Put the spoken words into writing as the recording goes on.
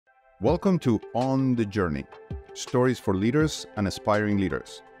Welcome to On the Journey, stories for leaders and aspiring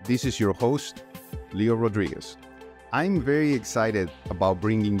leaders. This is your host, Leo Rodriguez. I'm very excited about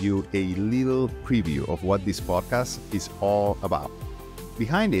bringing you a little preview of what this podcast is all about.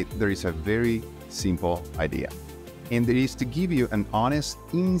 Behind it, there is a very simple idea, and it is to give you an honest,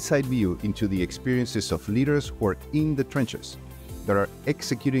 inside view into the experiences of leaders who are in the trenches, that are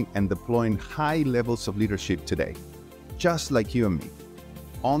executing and deploying high levels of leadership today, just like you and me.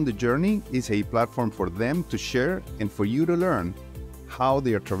 On the Journey is a platform for them to share and for you to learn how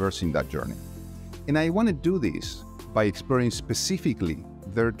they are traversing that journey. And I want to do this by exploring specifically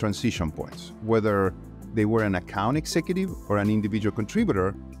their transition points, whether they were an account executive or an individual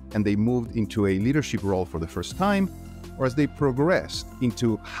contributor and they moved into a leadership role for the first time, or as they progressed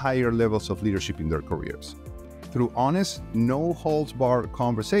into higher levels of leadership in their careers. Through honest, no-holds-barred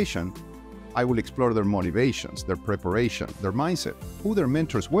conversation, I will explore their motivations, their preparation, their mindset, who their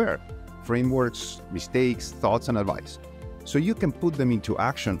mentors were, frameworks, mistakes, thoughts, and advice, so you can put them into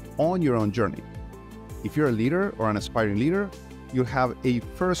action on your own journey. If you're a leader or an aspiring leader, you'll have a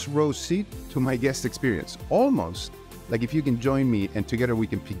first row seat to my guest experience, almost like if you can join me and together we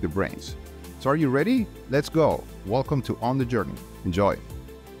can pick the brains. So are you ready? Let's go. Welcome to On the Journey. Enjoy.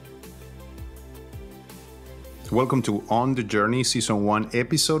 Welcome to On the Journey, Season 1,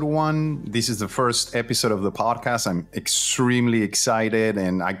 Episode 1. This is the first episode of the podcast. I'm extremely excited,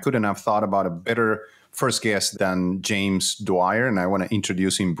 and I couldn't have thought about a better first guest than James Dwyer, and I want to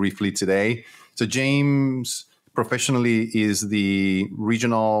introduce him briefly today. So James professionally is the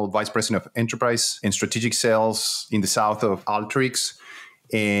Regional Vice President of Enterprise and Strategic Sales in the south of Alteryx.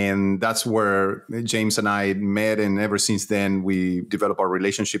 And that's where James and I met, and ever since then, we developed our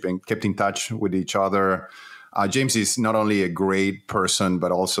relationship and kept in touch with each other. James is not only a great person,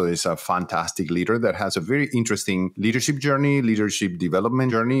 but also is a fantastic leader that has a very interesting leadership journey, leadership development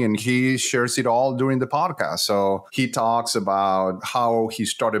journey, and he shares it all during the podcast. So he talks about how he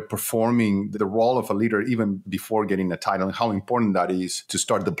started performing the role of a leader even before getting a title, and how important that is to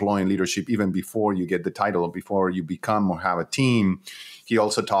start deploying leadership even before you get the title, before you become or have a team. He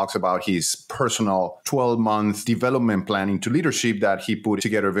also talks about his personal 12-month development plan into leadership that he put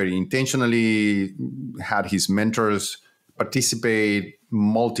together very intentionally, had his mentors participate,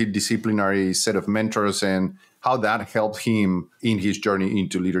 multidisciplinary set of mentors, and how that helped him in his journey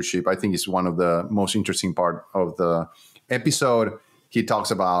into leadership. I think it's one of the most interesting part of the episode. He talks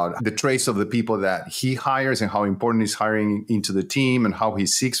about the traits of the people that he hires and how important is hiring into the team and how he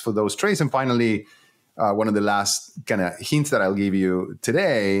seeks for those traits. And finally, one of the last kind of hints that I'll give you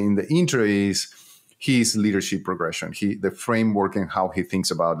today in the intro is his leadership progression, the framework and how he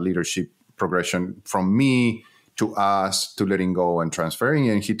thinks about leadership progression from me to us to letting go and transferring.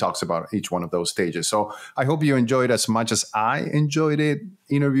 And he talks about each one of those stages. So I hope you enjoyed as much as I enjoyed it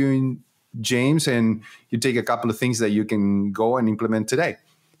interviewing James, and you take a couple of things that you can go and implement today.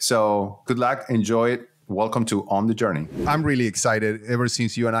 So good luck, enjoy it. Welcome to On the Journey. I'm really excited. Ever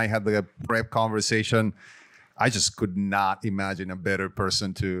since you and I had the prep conversation, I just could not imagine a better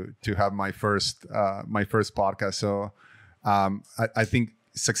person to have my first podcast. So I think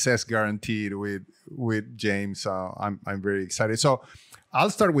success guaranteed with James. I'm very excited. So I'll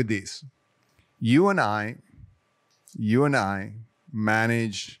start with this. You and I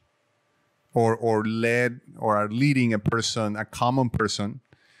manage or led or are leading a common person.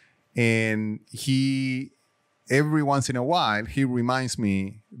 And every once in a while, he reminds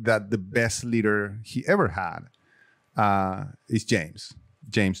me that the best leader he ever had is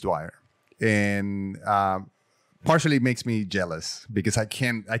James Dwyer. And partially makes me jealous because I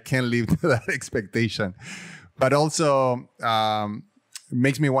can't live to that expectation. But also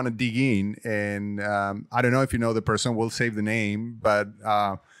makes me want to dig in. And I don't know if you know the person, we'll save the name, but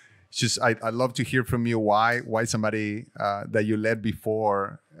it's just I'd love to hear from you why somebody that you led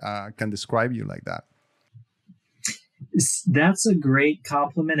before can describe you like that. That's a great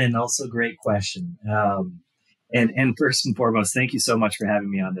compliment and also a great question. And first and foremost, thank you so much for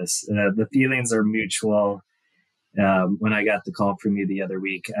having me on this. The feelings are mutual. When I got the call from you the other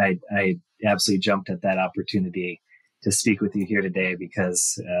week, I absolutely jumped at that opportunity to speak with you here today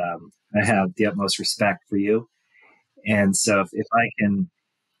because I have the utmost respect for you. And so if I can,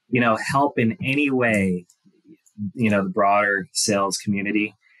 help in any way, the broader sales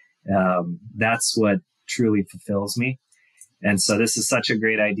community, that's what truly fulfills me. And so this is such a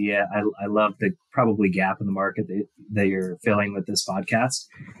great idea. I love the probably gap in the market that you're filling with this podcast.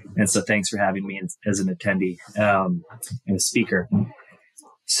 And so thanks for having me as an attendee and a speaker.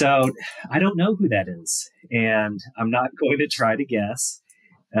 So I don't know who that is, and I'm not going to try to guess.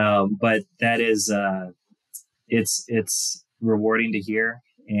 But that is, it's rewarding to hear.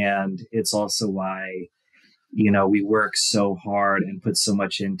 And it's also why, we work so hard and put so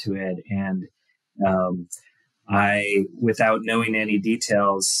much into it. And without knowing any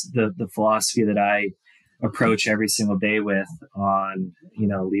details, the philosophy that I approach every single day with on,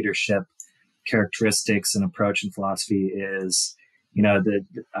 leadership characteristics and approach and philosophy is,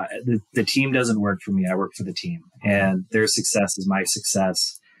 the team doesn't work for me. I work for the team, and their success is my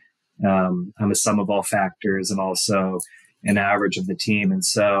success. I'm a sum of all factors and also an average of the team. And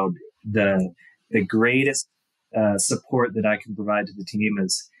so the greatest support that I can provide to the team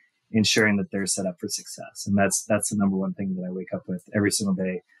is ensuring that they're set up for success. And that's the number one thing that I wake up with every single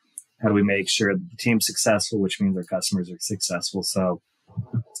day. How do we make sure that the team's successful, which means our customers are successful? So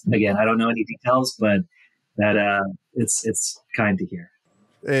again, I don't know any details, but that it's kind to hear.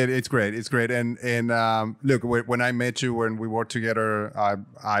 It's great. It's great. And look, when I met you, when we worked together,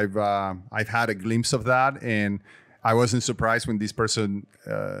 I've had a glimpse of that, and I wasn't surprised when this person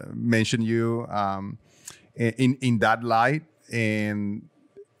mentioned you in that light, and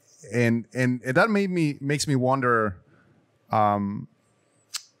that makes me wonder,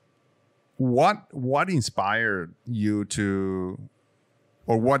 what inspired you to,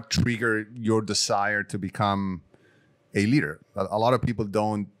 or what triggered your desire to become a leader? A lot of people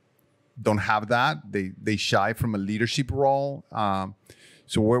don't have that. They shy from a leadership role.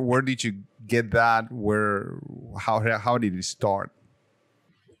 So where did you get that? How did it start?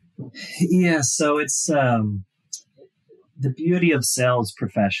 Yeah, so it's the beauty of sales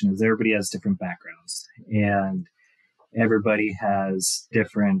profession is everybody has different backgrounds, and everybody has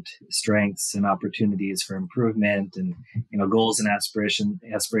different strengths and opportunities for improvement, and goals and aspirations,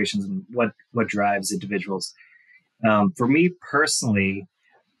 and what drives individuals. For me personally,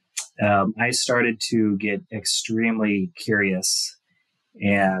 I started to get extremely curious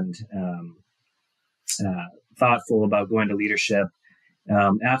and thoughtful about going to leadership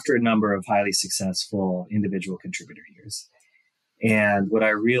after a number of highly successful individual contributor years. And what I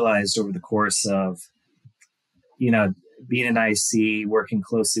realized over the course of, being an IC, working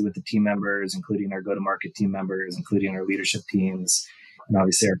closely with the team members, including our go-to-market team members, including our leadership teams, and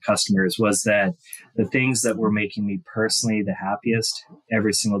obviously our customers, was that the things that were making me personally the happiest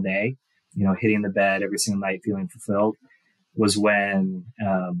every single day, hitting the bed every single night feeling fulfilled, was when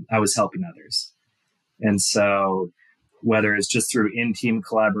I was helping others. And so whether it's just through in-team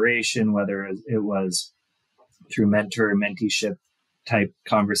collaboration, whether it was through mentor-menteeship type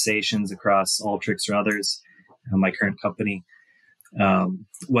conversations across Alteryx or others, my current company,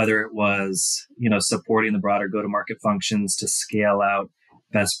 whether it was, supporting the broader go-to-market functions to scale out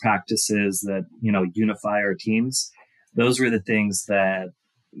best practices that, unify our teams, those were the things that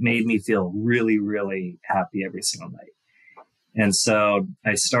made me feel really, really happy every single night. And so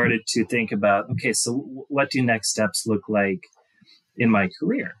I started to think about, okay, so what do next steps look like in my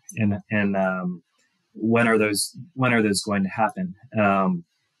career? And when are those going to happen?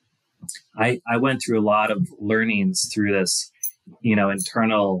 I went through a lot of learnings through this,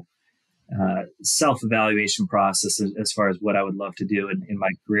 internal self-evaluation process as far as what I would love to do in my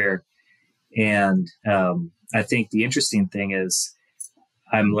career. And I think the interesting thing is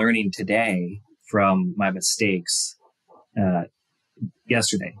I'm learning today from my mistakes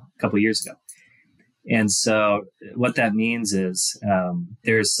yesterday, a couple of years ago. And so what that means is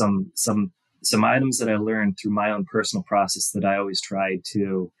there's some items that I learned through my own personal process that I always try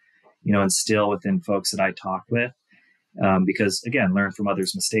to, instill within folks that I talk with, because again, learn from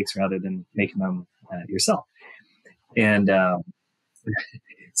others' mistakes rather than making them yourself. And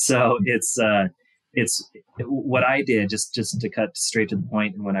so it's what I did, just to cut straight to the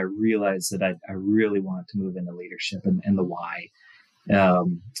point. And when I realized that I really want to move into leadership, and the why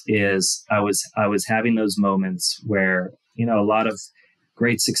is I was having those moments where, a lot of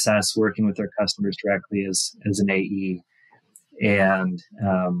great success working with our customers directly as an AE.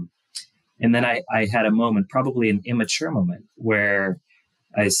 And then I had a moment, probably an immature moment, where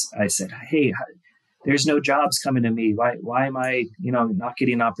I said, hey, there's no jobs coming to me. Why am I, not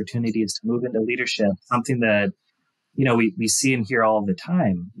getting opportunities to move into leadership? Something that, we see and hear all the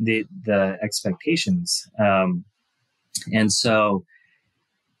time, the expectations. And so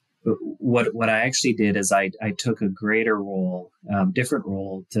what I actually did is I took a greater role, different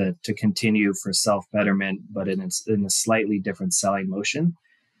role to continue for self-betterment, but in a slightly different selling motion.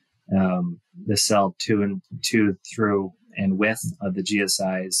 The sell to through and with the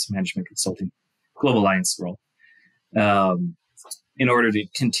GSI's management consulting global alliance role, in order to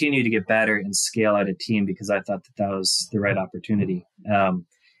continue to get better and scale out a team, because I thought that was the right opportunity.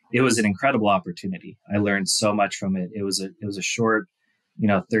 It was an incredible opportunity. I learned so much from it. It was a short,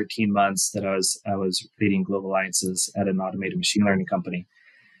 13 months that I was leading global alliances at an automated machine learning company.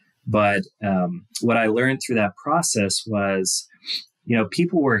 But what I learned through that process was,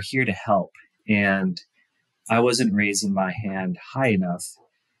 people were here to help, and I wasn't raising my hand high enough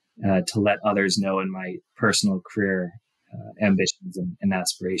to let others know in my personal career ambitions and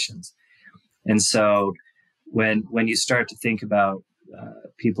aspirations. And so when you start to think about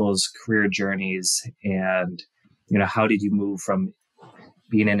people's career journeys and, how did you move from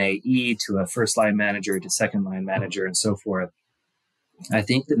being an AE to a first line manager to second line manager and so forth, I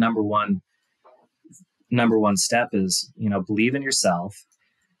think the number one step is, believe in yourself.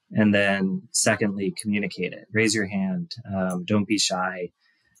 And then secondly, communicate it. Raise your hand. Don't be shy,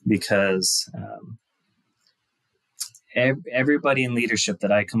 because everybody in leadership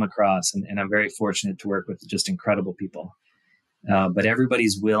that I come across, and I'm very fortunate to work with just incredible people, but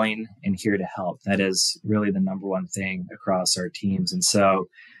everybody's willing and here to help. That is really the number one thing across our teams. And so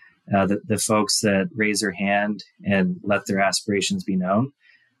the folks that raise their hand and let their aspirations be known,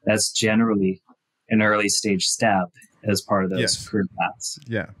 that's generally an early stage step as part of those career paths.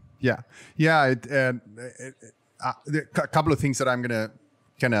 Yeah. A couple of things that I'm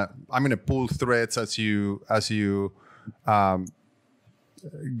gonna pull threads as you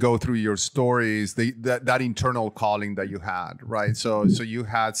go through your stories. That internal calling that you had, right? So you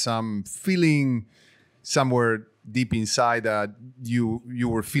had some feeling somewhere deep inside that you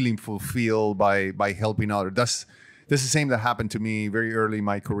were feeling fulfilled by helping others. That's the same that happened to me very early in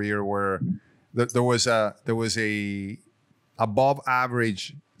my career, where there was a above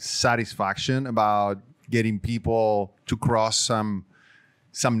average satisfaction about getting people to cross some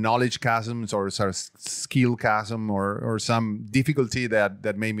knowledge chasms or sort of skill chasm or some difficulty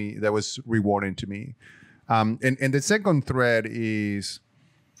that made me, that was rewarding to me. And the second thread is,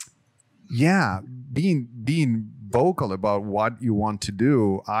 being vocal about what you want to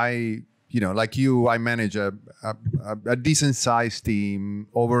do. Like you, I manage a decent sized team,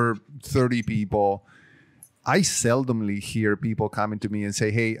 over 30 people. I seldomly hear people coming to me and say,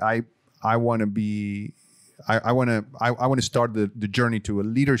 "Hey, I want to start the journey to a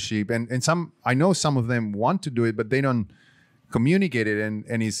leadership." And I know some of them want to do it, but they don't communicate it.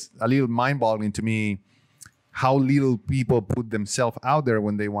 And it's a little mind-boggling to me how little people put themselves out there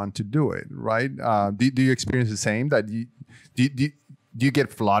when they want to do it, right? Do you experience the same? That do you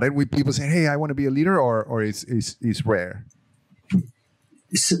get flooded with people saying, "Hey, I want to be a leader," or is rare?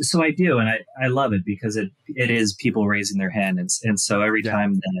 So I do, and I love it, because it is people raising their hand, and so every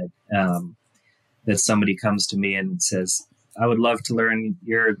time that somebody comes to me and says, "I would love to learn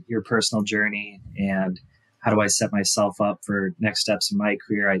your personal journey, and how do I set myself up for next steps in my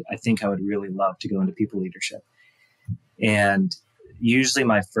career? I think I would really love to go into people leadership." And usually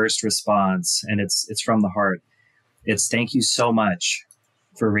my first response, and it's from the heart, it's "Thank you so much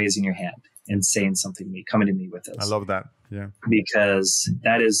for raising your hand and saying something to me, coming to me with this." I love that. Yeah. Because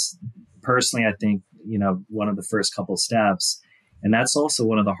that is personally, I think, one of the first couple steps. And that's also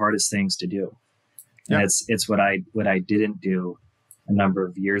one of the hardest things to do. And it's what I didn't do a number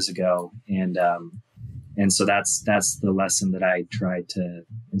of years ago. And so that's the lesson that I tried to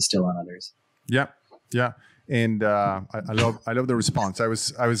instill on others. Yeah. Yeah. And I love the response. I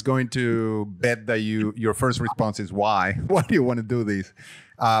was going to bet that your first response is why? Why do you want to do this?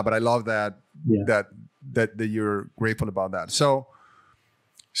 But I love that that you're grateful about that. So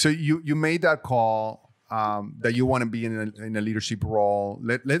you made that call that you want to be in a leadership role.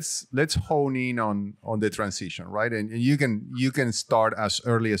 Let's hone in on the transition, right? And you can start as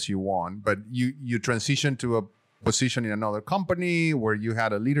early as you want, but you transition to a position in another company where you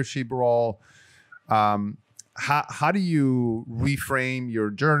had a leadership role. How do you reframe your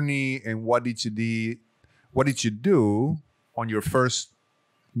journey, and what did you do on your first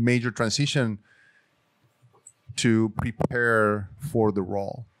major transition to prepare for the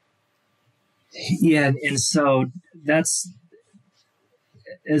role? Yeah, and so that's,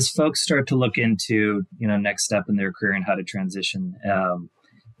 as folks start to look into next step in their career and how to transition.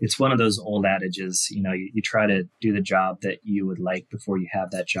 It's one of those old adages. You try to do the job that you would like before you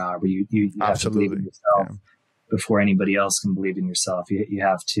have that job, or you have to believe in yourself before anybody else can believe in yourself. You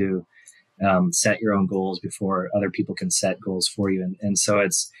have to set your own goals before other people can set goals for you. And so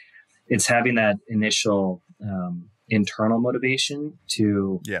it's having that initial internal motivation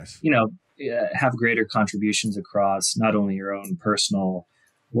to, have greater contributions across not only your own personal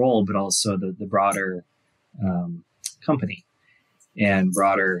role, but also the broader company and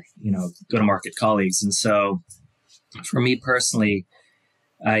broader, go-to-market colleagues. And so for me personally,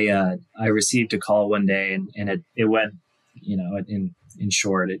 I received a call one day, and it went, in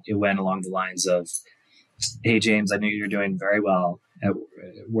short, it went along the lines of, "Hey, James, I know you're doing very well at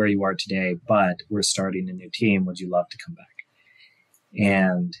where you are today, but we're starting a new team. Would you love to come back?"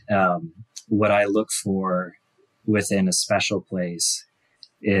 And what I look for within a special place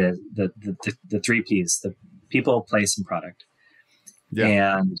is the three P's: the people, place, and product.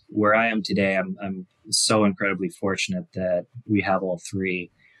 Yeah. And where I am today, I'm so incredibly fortunate that we have all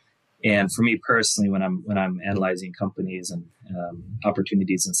three. And for me personally, when I'm analyzing companies and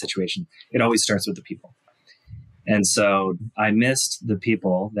opportunities and situations, it always starts with the people. And so I missed the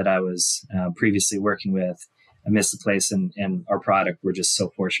people that I was previously working with. I missed the place, and our product. We're just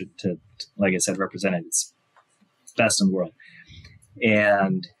so fortunate to, like I said, represent it. It's best in the world.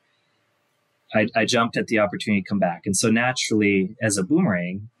 And I jumped at the opportunity to come back. And so naturally, as a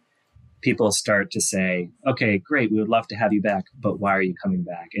boomerang, people start to say, okay, great, we would love to have you back, but why are you coming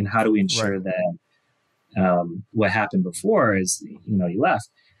back? And how do we ensure that what happened before is, you left.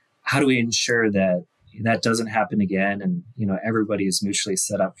 How do we ensure that that doesn't happen again? And, everybody is mutually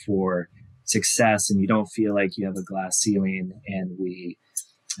set up for success, and you don't feel like you have a glass ceiling, and we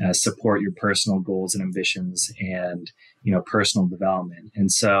support your personal goals and ambitions and, personal development. And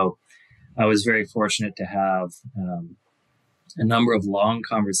so I was very fortunate to have a number of long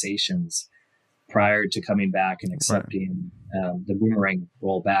conversations prior to coming back and accepting the boomerang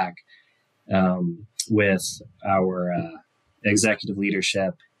role back with our executive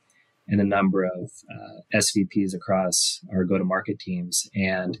leadership and a number of SVPs across our go-to-market teams.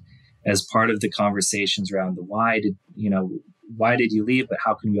 And as part of the conversations around the why did you leave, but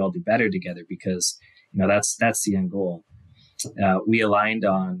how can we all do better together? Because, that's the end goal. We aligned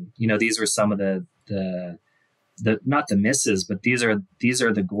on, these were some of the not the misses, but these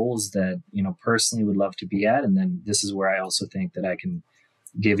are the goals that, personally would love to be at. And then this is where I also think that I can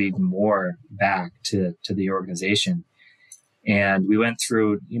give even more back to the organization. And we went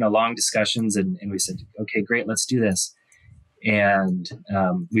through, long discussions and we said, okay, great, let's do this. And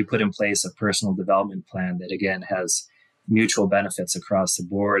we put in place a personal development plan that, again, has mutual benefits across the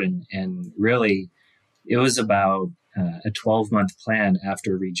board. And really, it was about a 12-month plan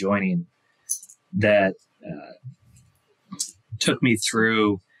after rejoining that took me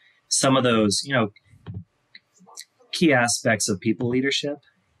through some of those, key aspects of people leadership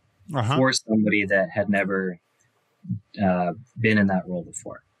for somebody that had never been in that role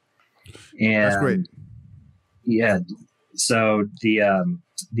before. And that's great. Yeah. So the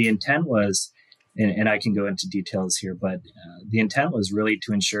intent was, and I can go into details here, but the intent was really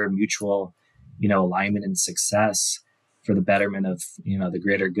to ensure mutual, alignment and success for the betterment of, the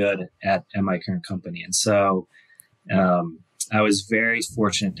greater good at my current company. And so I was very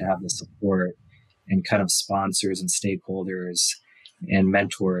fortunate to have the support and kind of sponsors and stakeholders and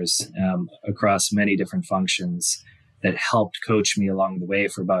mentors across many different functions that helped coach me along the way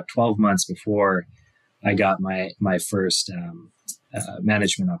for about 12 months before I got my first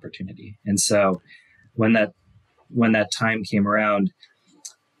management opportunity. And so when that time came around,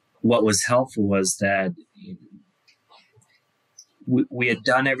 what was helpful was that we had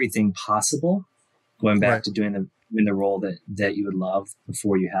done everything possible, going back to doing the role that you would love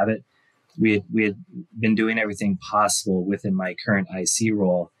before you have it. We had been doing everything possible within my current IC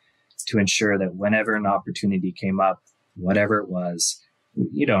role to ensure that whenever an opportunity came up, whatever it was,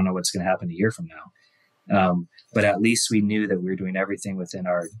 you don't know what's going to happen a year from now. But at least we knew that we were doing everything within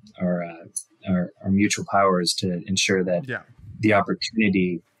our mutual powers to ensure that the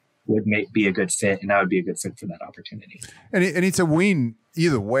opportunity would be a good fit, and I would be a good fit for that opportunity. And it's a win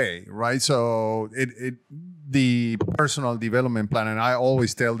either way, right? So the personal development plan, and I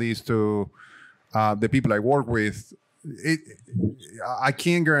always tell these to the people I work with. I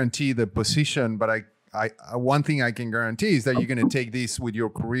can't guarantee the position, but I one thing I can guarantee is that you're going to take this with your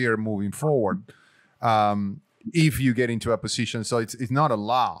career moving forward. If you get into a position, so it's not a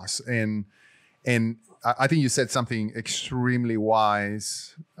loss. And I think you said something extremely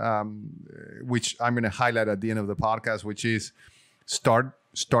wise, which I'm going to highlight at the end of the podcast, which is start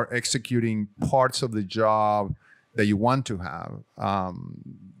executing parts of the job that you want to have.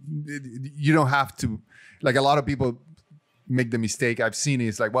 You don't have to, like a lot of people make the mistake I've seen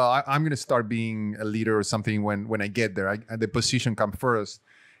is like, well, I'm going to start being a leader or something when I get there. The position comes first.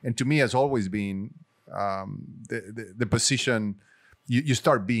 And to me, has always been the position you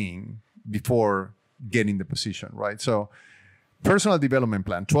start being before getting the position, right? So personal development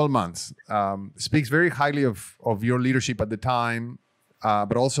plan, 12 months, speaks very highly of your leadership at the time,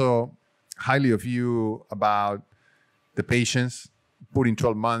 but also highly of you about the patience, putting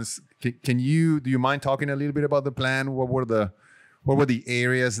 12 months. Do you mind talking a little bit about the plan? What were the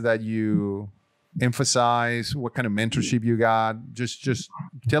areas that you emphasize? What kind of mentorship you got? Just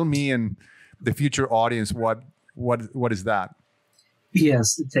tell me and the future audience what is that?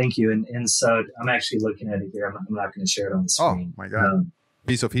 Yes, thank you. And so I'm actually looking at it here. I'm not going to share it on the screen. Oh my God.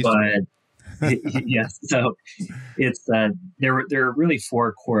 Piece of history. But yes, so it's there are really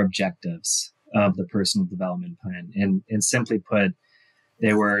four core objectives of the personal development plan. And simply put,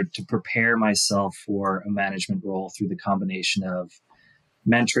 they were to prepare myself for a management role through the combination of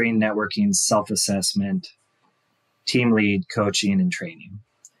mentoring, networking, self-assessment, team lead, coaching, and training.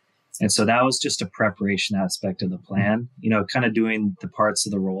 And so that was just a preparation aspect of the plan, kind of doing the parts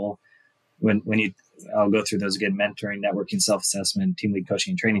of the role I'll go through those again: mentoring, networking, self-assessment, team lead,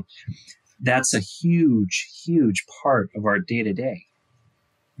 coaching, and training. That's a huge, huge part of our day to day,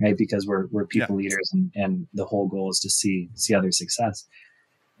 right? Because we're people leaders, and the whole goal is to see other success.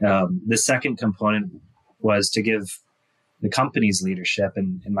 The second component was to give the company's leadership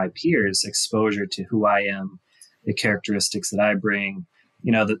and my peers exposure to who I am, the characteristics that I bring,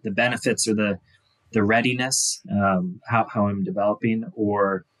 the benefits or the readiness, how I'm developing,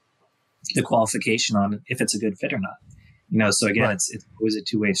 or the qualification on if it's a good fit or not. So again, it's always a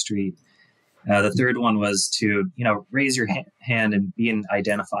two-way street. The third one was to, raise your hand and be an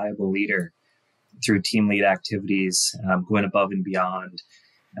identifiable leader through team lead activities, going above and beyond,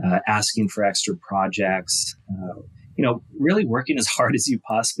 asking for extra projects, really working as hard as you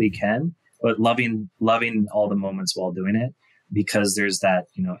possibly can, but loving all the moments while doing it, because there's that,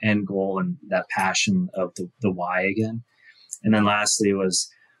 end goal and that passion of the why again. And then lastly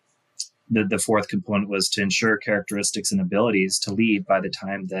was the fourth component was to ensure characteristics and abilities to lead by the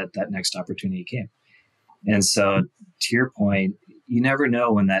time that next opportunity came. And so to your point, you never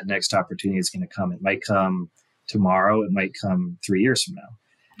know when that next opportunity is going to come. It might come tomorrow. It might come 3 years from now.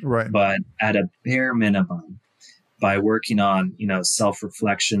 Right. But at a bare minimum, by working on,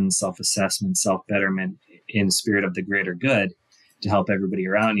 self-reflection, self-assessment, self-betterment in spirit of the greater good to help everybody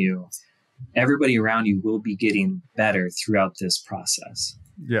around you will be getting better throughout this process.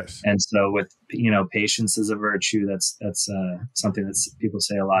 Yes. And so with, patience is a virtue. That's something that people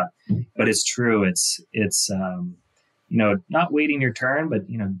say a lot, but it's true. It's not waiting your turn, but,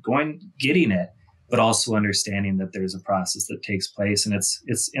 getting it, but also understanding that there's a process that takes place, and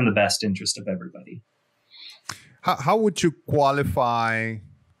it's in the best interest of everybody. How would you qualify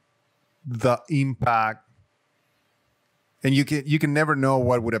the impact? And you can never know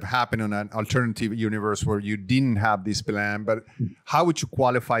what would have happened on an alternative universe where you didn't have this plan, but how would you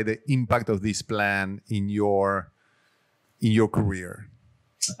qualify the impact of this plan in your career?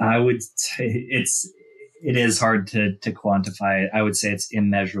 I would say it is hard to quantify it. I would say it's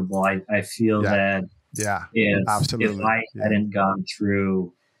immeasurable. I feel that if I hadn't gone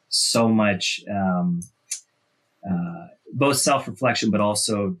through so much, both self-reflection, but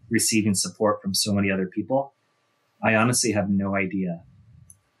also receiving support from so many other people, I honestly have no idea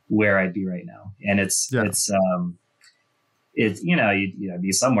where I'd be right now. And you'd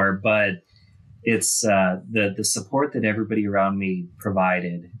be somewhere, but it's the support that everybody around me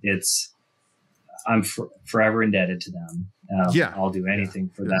provided. I'm forever indebted to them. I'll do anything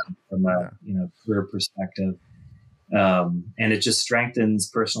for them from a career perspective. And it just strengthens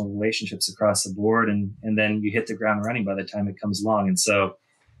personal relationships across the board. And then you hit the ground running by the time it comes along. And so,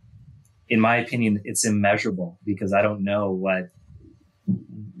 in my opinion, it's immeasurable, because I don't know what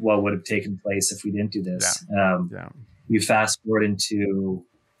would have taken place if we didn't do this. You fast forward into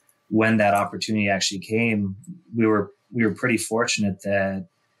when that opportunity actually came. We were pretty fortunate that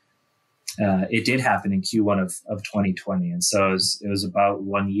it did happen in Q1 of 2020, and so it was about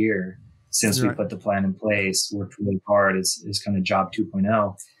 1 year since we put the plan in place. Worked really hard as kind of job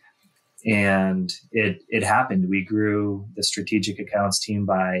 2.0, and it happened. We grew the strategic accounts team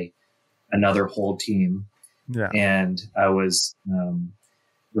by another whole team. And I was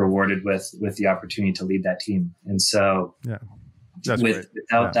rewarded with the opportunity to lead that team. And so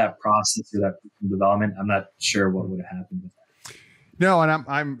without that process or that development, I'm not sure what would have happened with that. No, and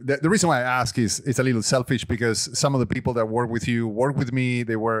I'm the reason why I ask is it's a little selfish, because some of the people that work with me.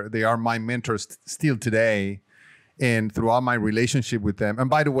 They are my mentors still today. And throughout my relationship with them, and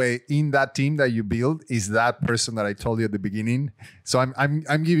by the way, in that team that you build is that person that I told you at the beginning. So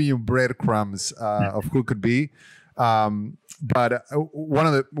I'm giving you breadcrumbs of who could be. But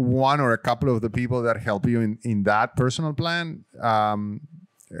one or a couple of the people that help you in that personal plan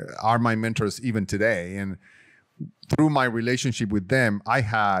are my mentors even today. And through my relationship with them, I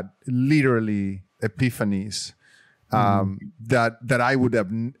had literally epiphanies that I would have.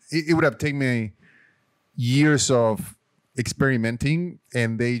 It would have taken me years of experimenting,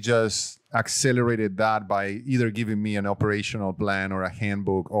 and they just accelerated that by either giving me an operational plan or a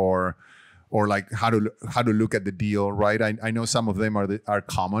handbook or like how to look at the deal, right? I know some of them are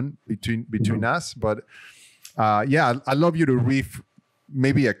common between us, but I'd love you to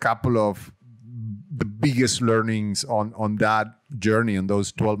maybe a couple of the biggest learnings on that journey, on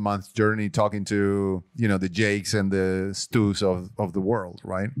those 12-month journey, talking to, the Jakes and the Stu's of the world,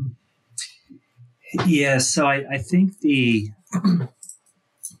 right? Yeah. So I think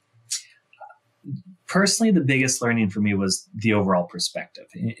personally, the biggest learning for me was the overall perspective.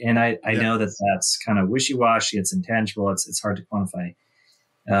 And I know that's kind of wishy-washy. It's intangible. It's hard to quantify.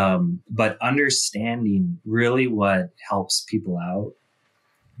 But understanding really what helps people out,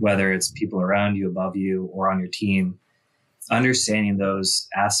 whether it's people around you, above you, or on your team, understanding those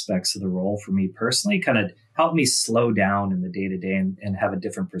aspects of the role for me personally kind of helped me slow down in the day-to-day and have a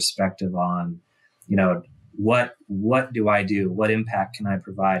different perspective on, what do I do? What impact can I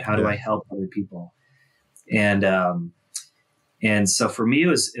provide? How do I help other people? And so for me, it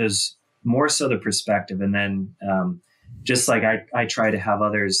was more so the perspective. And then just like I try to have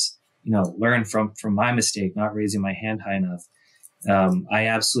others, learn from my mistake, not raising my hand high enough. I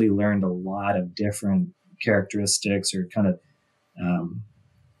absolutely learned a lot of different characteristics or kind of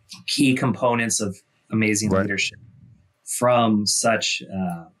key components of amazing leadership from such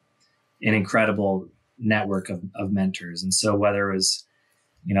an incredible network of mentors. And so whether it was,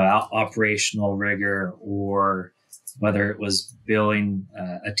 operational rigor, or whether it was building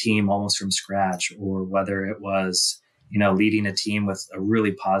a team almost from scratch, or whether it was, leading a team with a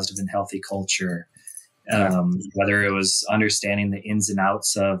really positive and healthy culture, whether it was understanding the ins and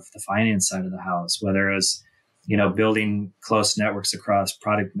outs of the finance side of the house, whether it was, building close networks across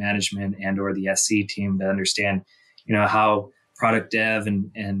product management and or the SC team to understand, how product dev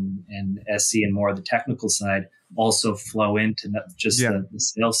and SC and more of the technical side also flow into just the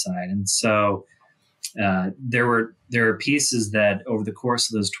sales side. And so there were pieces that over the course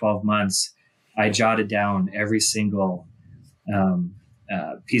of those 12 months, I jotted down every single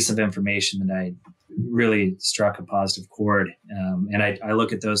piece of information that I really struck a positive chord. And I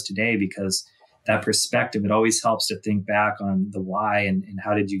look at those today because that perspective, it always helps to think back on the why and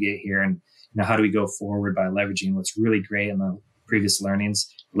how did you get here, and how do we go forward by leveraging what's really great in the previous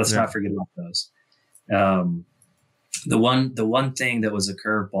learnings. Let's not forget about those. The one thing that was a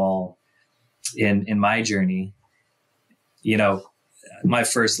curveball in my journey, my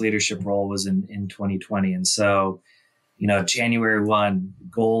first leadership role was in 2020. And so, January 1,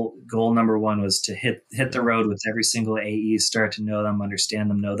 goal number one was to hit the road with every single AE, start to know them, understand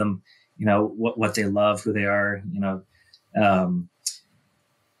them, know them, what they love, who they are, and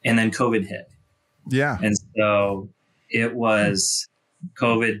then COVID hit. Yeah. And so it was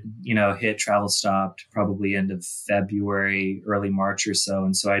COVID, hit, travel stopped probably end of February, early March or so.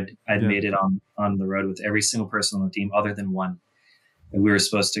 And so I'd made it on the road with every single person on the team other than one. And we were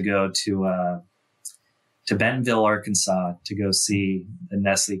supposed to go to Bentonville, Arkansas to go see the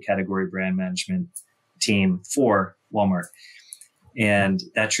Nestle category brand management team for Walmart. And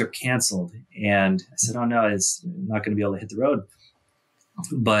that trip canceled. And I said, oh no, it's not going to be able to hit the road.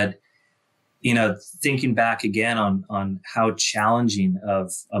 But, thinking back again on how challenging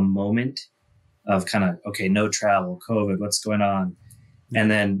of a moment of kind of, okay, no travel, COVID, what's going on?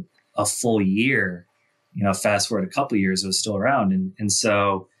 And then a full year, fast forward a couple of years, it was still around. And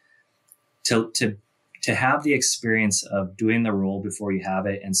so to have the experience of doing the role before you have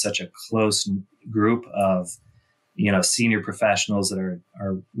it in such a close group of, senior professionals that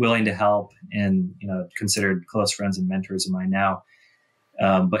are willing to help and, considered close friends and mentors of mine now.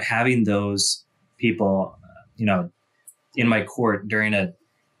 But having those people, in my court during a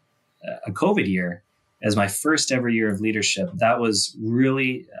COVID year as my first ever year of leadership, that was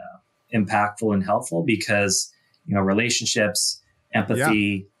really impactful and helpful because, relationships,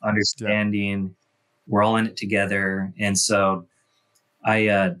 empathy, understanding, we're all in it together. And so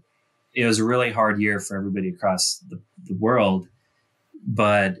it was a really hard year for everybody across the world,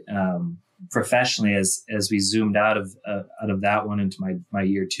 but professionally, as we zoomed out of that one into my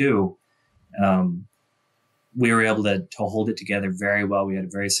year two, we were able to hold it together very well. We had a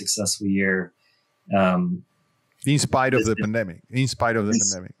very successful year. In spite of the pandemic.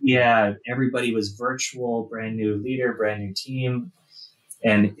 Yeah, everybody was virtual, brand new leader, brand new team.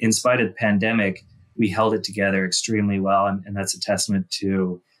 And in spite of the pandemic, we held it together extremely well. And that's a testament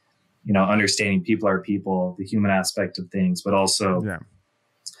to, understanding people are people, the human aspect of things, but also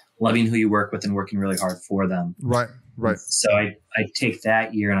loving who you work with and working really hard for them. Right. So I take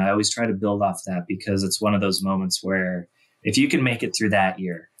that year and I always try to build off that because it's one of those moments where if you can make it through that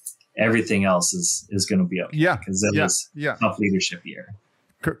year, everything else is going to be okay. Yeah. Because it was a tough leadership year.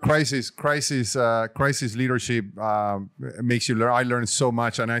 Crisis leadership makes you learn. I learned so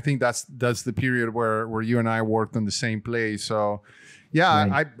much, and I think that's the period where you and I worked on the same place. So,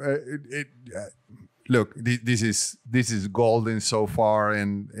 look, this is golden so far,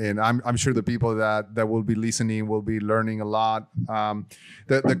 and I'm sure the people that will be listening will be learning a lot.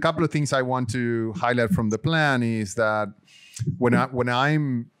 The couple of things I want to highlight from the plan is that when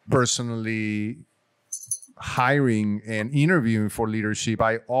I'm personally hiring and interviewing for leadership,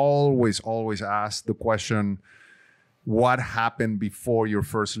 I always ask the question, what happened before your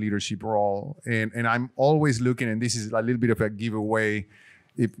first leadership role? And I'm always looking, and this is a little bit of a giveaway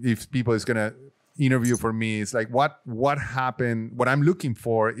if people is gonna interview for me. It's like what happened. What I'm looking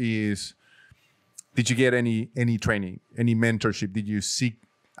for is, did you get any training, any mentorship? Did you seek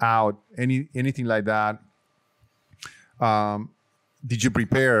out anything like that? Did you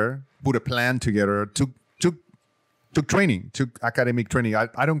prepare, put a plan together, took training, took academic training?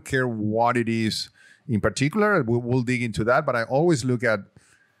 I don't care what it is in particular. We'll dig into that, but I always look at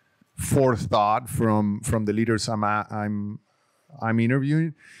forethought from the leaders I'm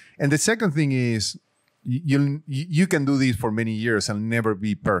interviewing. And the second thing is, you can do this for many years and never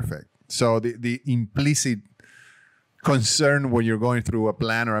be perfect. So the implicit concern when you're going through a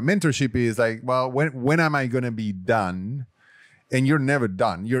plan or a mentorship is like, well, when am I going to be done? And you're never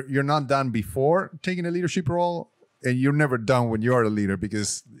done. You're not done before taking a leadership role, and you're never done when you're a leader,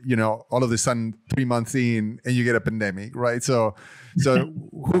 because all of a sudden 3 months in and you get a pandemic, right? So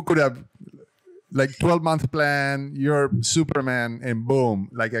who could have, like, 12-month plan, you're Superman, and boom,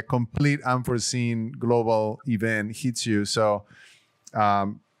 like a complete unforeseen global event hits you. So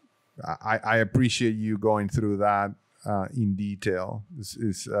I appreciate you going through that in detail. This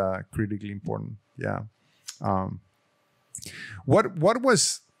is critically important. Yeah. What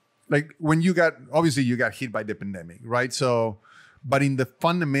was, like, when you got hit by the pandemic, right? So, but in the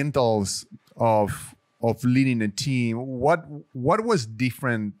fundamentals of leading a team, what was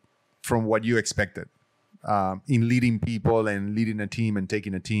different from what you expected in leading people and leading a team and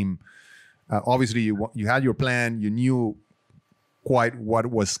taking a team? Obviously, you had your plan, you knew quite what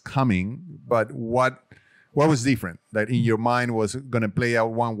was coming, but what was different that in your mind was going to play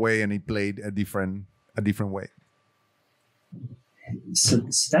out one way and it played a different way? So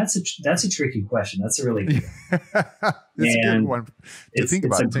that's a tricky question. That's a really good one. It's a good one to think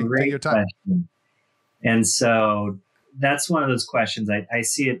about. It's a great your time. question. And so that's one of those questions. I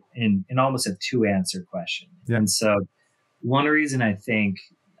see it in almost a 2-answer question. Yeah. And so one reason I think,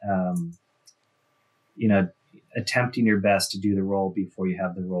 attempting your best to do the role before you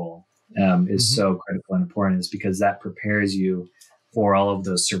have the role is so critical and important, is because that prepares you for all of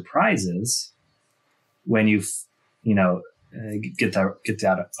those surprises when you get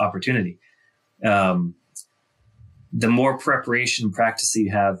that opportunity. The more preparation practice you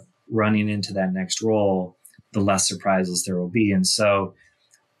have running into that next role, the less surprises there will be. And so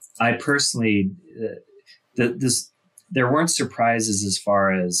I personally, there weren't surprises as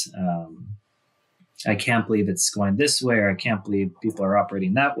far as, I can't believe it's going this way, or I can't believe people are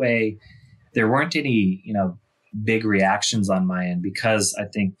operating that way. There weren't any, big reactions on my end, because I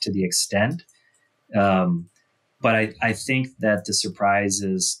think to the extent, but I think that the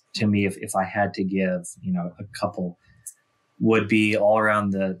surprises to me, if I had to give, a couple, would be all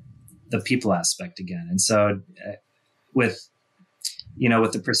around the people aspect again. And so with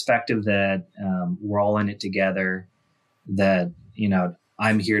the perspective that we're all in it together, that,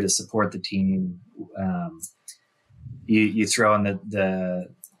 I'm here to support the team. You throw in the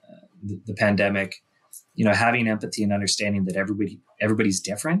pandemic, having empathy and understanding that everybody's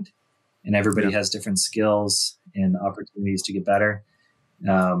different, and everybody has different skills and opportunities to get better.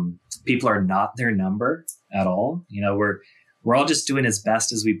 People are not their number at all. We're all just doing as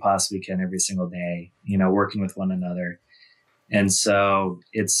best as we possibly can every single day, working with one another. And so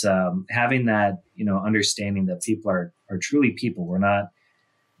it's having that, understanding that people are truly people. We're not,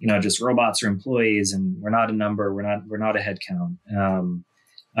 just robots or employees, and we're not a number. We're not a head count.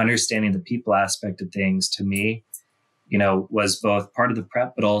 Understanding the people aspect of things, to me, was both part of the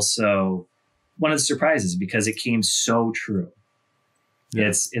prep, but also one of the surprises, because it came so true. Yeah.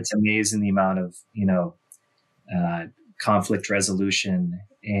 It's amazing the amount of, conflict resolution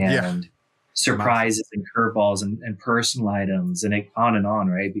and surprises and curveballs and personal items, and on and on,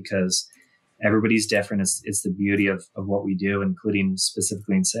 right? Because everybody's different. It's the beauty of what we do, including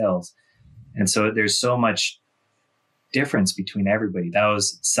specifically in sales. And so there's so much difference between everybody. That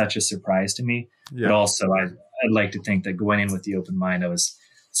was such a surprise to me. Yeah. But also I'd like to think that going in with the open mind, I was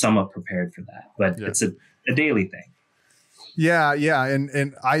somewhat prepared for that. But it's a daily thing. Yeah.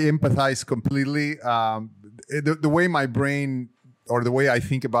 And I empathize completely. The way my brain, or the way I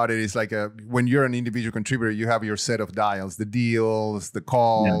think about it, is like when you're an individual contributor, you have your set of dials, the deals, the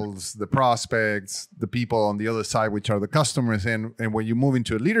calls, the prospects, the people on the other side, which are the customers. And when you move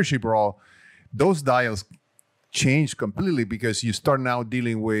into a leadership role, those dials change completely because you start now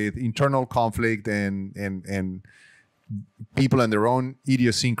dealing with internal conflict and people and their own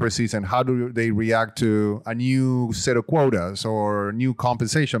idiosyncrasies and how do they react to a new set of quotas or new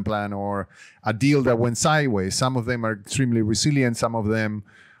compensation plan or a deal that went sideways. Some of them are extremely resilient. Some of them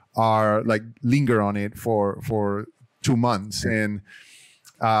are like linger on it for 2 months. And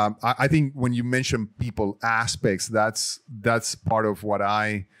I think when you mention people aspects, that's part of what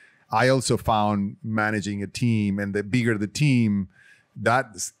I also found managing a team, and the bigger the team, that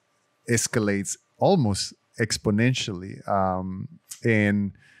escalates almost exponentially.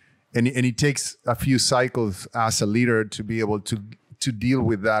 And it takes a few cycles as a leader to be able to deal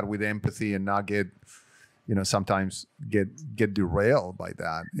with that with empathy and not get, sometimes get derailed by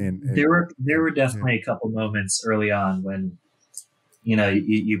that. And there were definitely a couple moments early on when,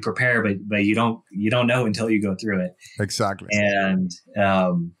 you prepare, but you don't know until you go through it. Exactly. And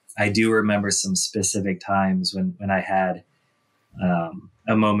I do remember some specific times when I had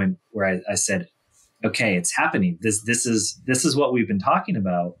a moment where I said, okay, it's happening. This is what we've been talking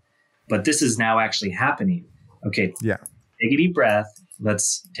about, but this is now actually happening. Okay. Yeah. Take a deep breath.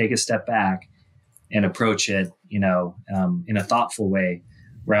 Let's take a step back and approach it, in a thoughtful way,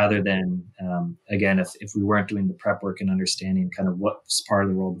 rather than, again, if we weren't doing the prep work and understanding kind of what's part of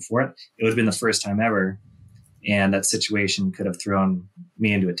the role before it, it would have been the first time ever. And that situation could have thrown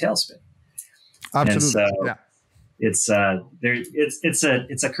me into a tailspin. Absolutely. And so yeah. it's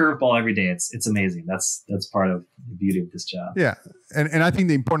a curveball every day. It's amazing. That's part of the beauty of this job. Yeah. And I think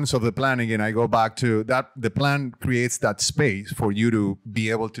the importance of the plan, again, I go back to that. The plan creates that space for you to be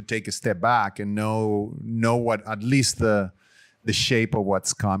able to take a step back and know what, at least the shape of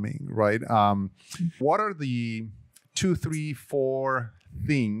what's coming, right? What are the 2, 3, 4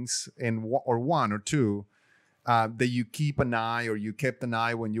 things, or 1 or 2, that you keep an eye, or you kept an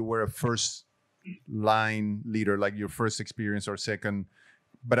eye when you were a first line leader, like your first experience or second,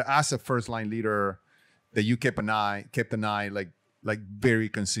 but as a first line leader that you kept an eye like very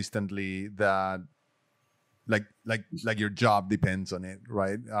consistently, that like your job depends on it,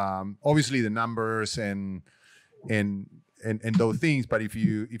 right? Obviously the numbers and those things, but if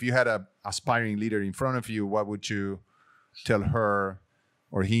you had a aspiring leader in front of you, what would you tell her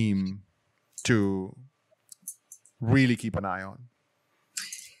or him to really keep an eye on?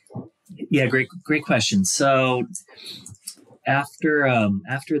 Yeah, great question. So after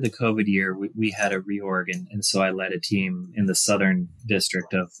the COVID year, we had a reorg, and so I led a team in the Southern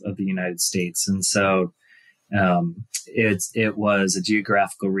District of the United States, and so it was a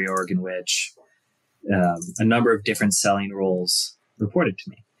geographical reorg in which a number of different selling roles reported to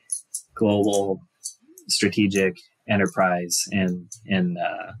me: global, strategic, enterprise, and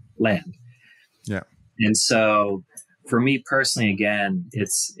land. Yeah. And so for me personally, again,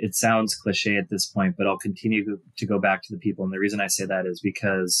 it sounds cliche at this point, but I'll continue to go back to the people. And the reason I say that is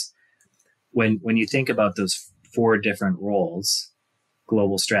because when you think about those 4 different roles,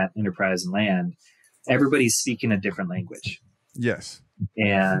 global, strat, enterprise, and land, everybody's speaking a different language. Yes.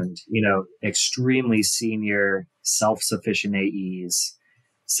 And, extremely senior, self-sufficient AEs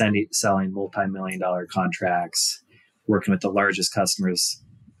selling multi-million-dollar contracts, working with the largest customers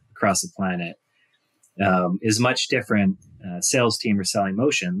across the planet, is much different sales team or selling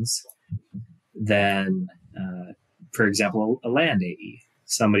motions than, for example, a land AE,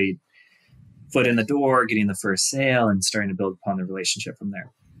 somebody foot in the door, getting the first sale and starting to build upon the relationship from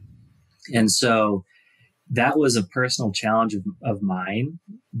there. And so that was a personal challenge of mine.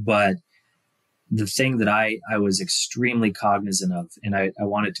 But the thing that I was extremely cognizant of, and I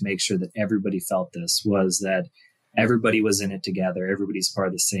wanted to make sure that everybody felt this, was that everybody was in it together. Everybody's part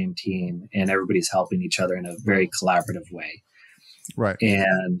of the same team, and everybody's helping each other in a very collaborative way. Right.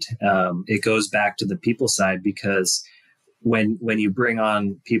 And it goes back to the people side, because when you bring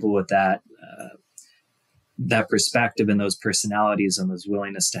on people with that perspective and those personalities and those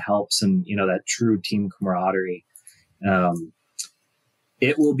willingness to help, and that true team camaraderie,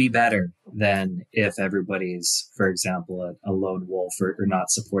 it will be better than if everybody's, for example, a lone wolf or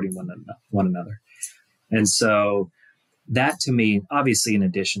not supporting one another. And so that, to me, obviously, in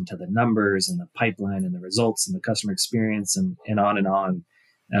addition to the numbers and the pipeline and the results and the customer experience and on,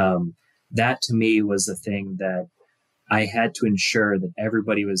 that to me was the thing that I had to ensure that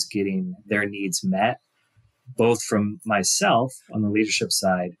everybody was getting their needs met, both from myself on the leadership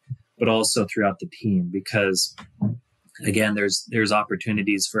side, but also throughout the team. Because again, there's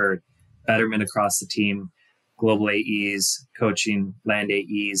opportunities for betterment across the team, global AEs, coaching land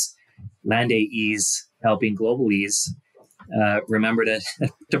AEs helping global AEs remember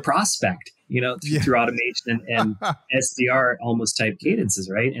to prospect, through automation and SDR almost type cadences,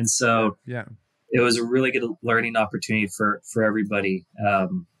 right? And so it was a really good learning opportunity for everybody.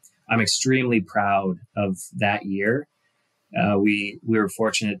 I'm extremely proud of that year. We were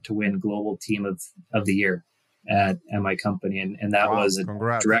fortunate to win Global Team of the Year at my company, and that was a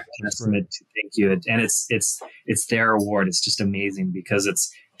congrats. direct testament to, thank you. And it's their award. It's just amazing because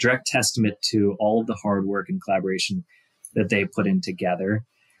it's direct testament to all of the hard work and collaboration that they put in together,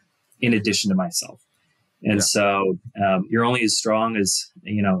 in addition to myself. And so you're only as strong as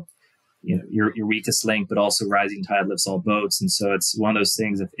your weakest link, but also rising tide lifts all boats. And so it's one of those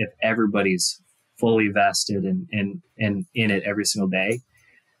things. If everybody's fully vested in it every single day,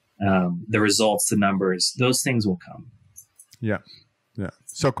 the results, the numbers, those things will come. Yeah.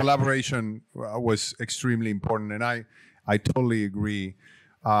 So collaboration was extremely important, and I totally agree.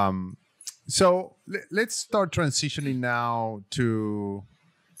 So let's start transitioning now to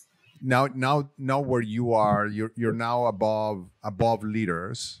now where you are. You're now above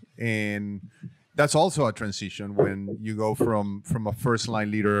leaders, and that's also a transition when you go from a first line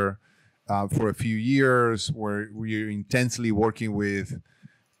leader for a few years where you're intensely working with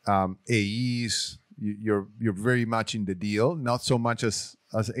AEs. You're very much in the deal, not so much as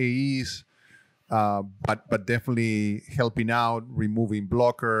AEs, but definitely helping out, removing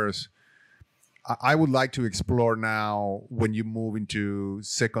blockers. I would like to explore now when you move into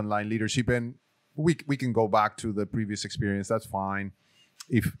second line leadership, and we can go back to the previous experience. That's fine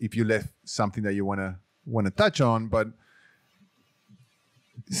if you left something that you want to touch on, but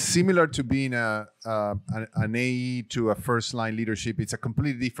similar to being an AE to a first line leadership, it's a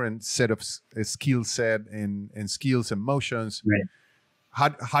completely different set of skill set and skills and motions. Right.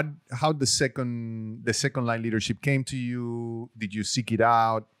 How the second line leadership came to you? Did you seek it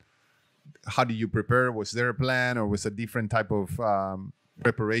out? How did you prepare? Was there a plan, or was a different type of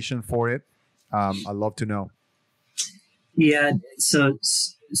preparation for it? I'd love to know. Yeah. So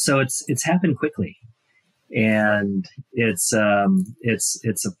it's happened quickly. And it's a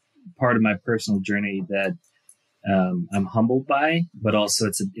part of my personal journey that I'm humbled by, but also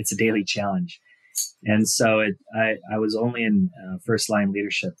it's a daily challenge. And so I was only in first line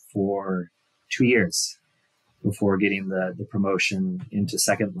leadership for 2 years before getting the promotion into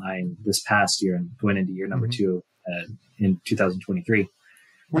second line this past year and going into year number 2 in 2023.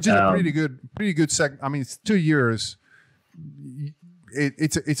 Which is a pretty good I mean, it's 2 years.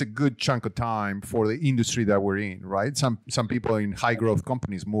 It's a good chunk of time for the industry that we're in, right? Some people in high growth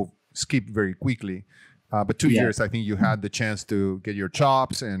companies skip very quickly, but 2 years, I think you had the chance to get your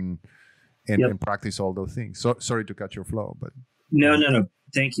chops and practice all those things. So sorry to cut your flow, but no,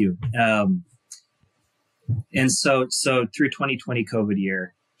 thank you. And so through 2020 COVID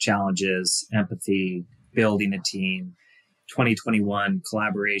year, challenges, empathy, building a team. 2021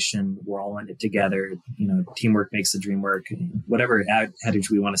 collaboration, we're all in it together. Teamwork makes the dream work. Whatever adage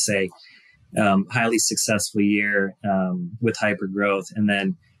we want to say. Highly successful year with hyper growth, and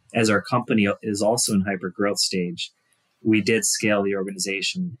then as our company is also in hyper growth stage, we did scale the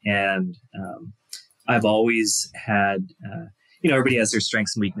organization. And I've always had, everybody has their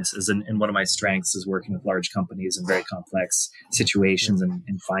strengths and weaknesses, and one of my strengths is working with large companies in very complex situations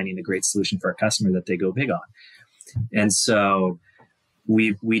and finding a great solution for our customer that they go big on. And so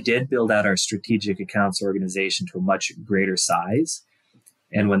we did build out our strategic accounts organization to a much greater size.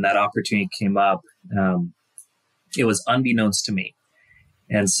 And when that opportunity came up, it was unbeknownst to me.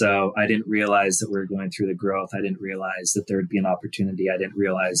 And so I didn't realize that we were going through the growth. I didn't realize that there would be an opportunity. I didn't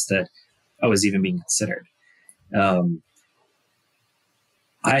realize that I was even being considered. I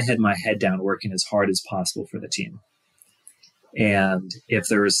had my head down working as hard as possible for the team. And if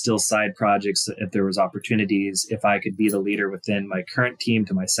there was still side projects, if there was opportunities, if I could be the leader within my current team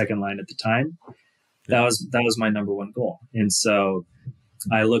to my second line at the time, that was my number one goal. And so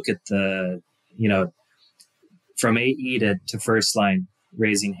I look at from AE to first line,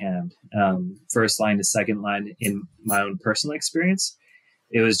 raising hand, first line to second line in my own personal experience.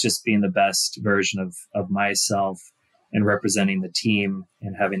 It was just being the best version of myself and representing the team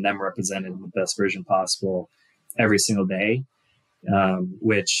and having them represented in the best version possible every single day.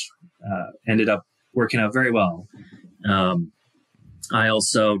 Which ended up working out very well. I'll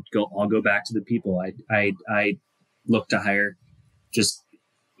go back to the people. I look to hire just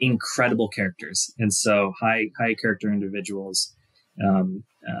incredible characters, and so high character individuals,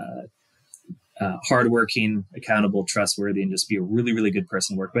 hardworking, accountable, trustworthy, and just be a really, really good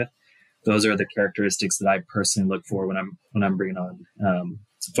person to work with. Those are the characteristics that I personally look for when I'm bringing on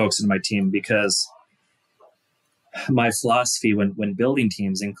folks into my team, because my philosophy when building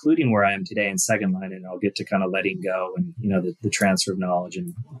teams, including where I am today in second line, and I'll get to kind of letting go and the transfer of knowledge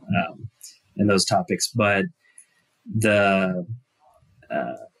and those topics, but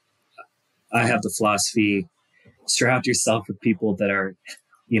I have the philosophy, surround yourself with people that are,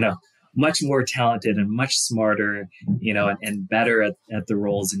 much more talented and much smarter, and better at the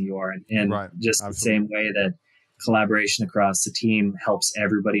roles than you are. And Right. just Absolutely. the same way that collaboration across the team helps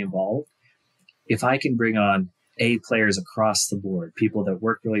everybody involved. If I can bring on A players across the board, people that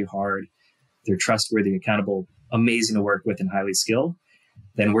work really hard, they're trustworthy, accountable, amazing to work with, and highly skilled,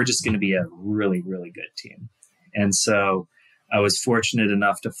 then we're just going to be a really, really good team. And so I was fortunate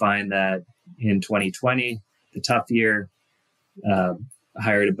enough to find that in 2020, the tough year,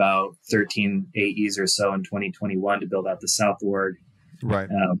 hired about 13 AEs or so in 2021 to build out the South org. Right.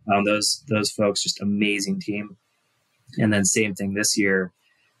 Found those folks, just amazing team. And then same thing this year,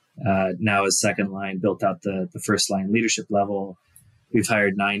 now as second line, built out the first line leadership level. We've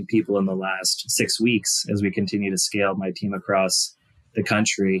hired 9 people in the last 6 weeks as we continue to scale my team across the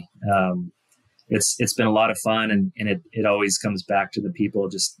country. It's been a lot of fun, and it always comes back to the people,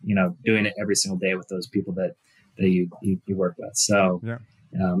 just, doing it every single day with those people that you work with. So Yeah.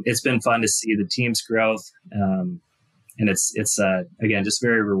 It's been fun to see the team's growth. And it's again, just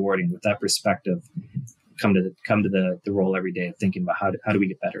very rewarding with that perspective. Come to the role every day of thinking about how do we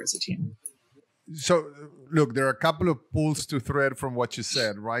get better as a team. So look, there are a couple of pulls to thread from what you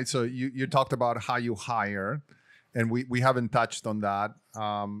said, right? So you talked about how you hire, and we haven't touched on that.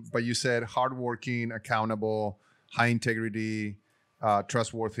 But you said hardworking, accountable, high integrity,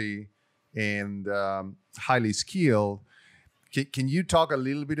 trustworthy, and highly skilled. Can you talk a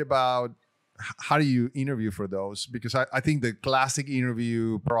little bit about how do you interview for those? Because I think the classic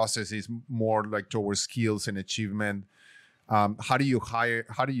interview process is more like towards skills and achievement. How do you hire?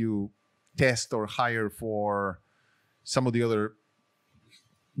 How do you test or hire for some of the other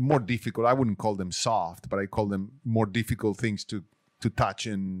more difficult? I wouldn't call them soft, but I call them more difficult things to touch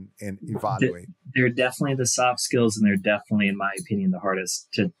and evaluate. They're definitely the soft skills, and they're definitely, in my opinion, the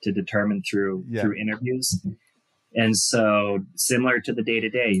hardest to determine through interviews. And so similar to the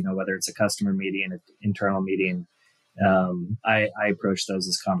day-to-day, whether it's a customer meeting, an internal meeting, I approach those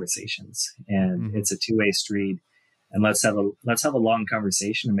as conversations, and it's a two-way street. And let's have a long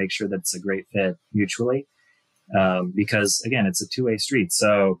conversation and make sure that it's a great fit mutually. Because again, it's a two-way street.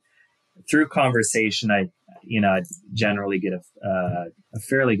 So through conversation, I generally get a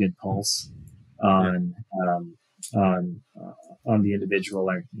fairly good pulse on the individual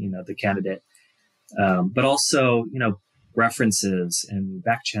or, the candidate. But also, references and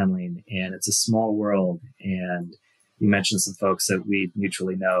back channeling, and it's a small world. And you mentioned some folks that we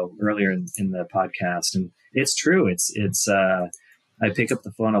mutually know earlier in the podcast, and it's true. It's I pick up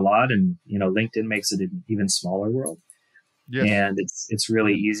the phone a lot, and LinkedIn makes it an even smaller world. Yes. And it's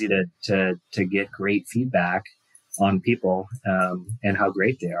really easy to get great feedback on people and how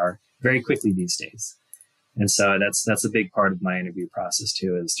great they are very quickly these days. And so that's a big part of my interview process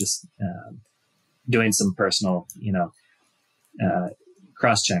too, is just doing some personal,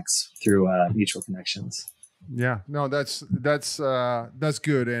 cross checks through mutual connections. Yeah, no, that's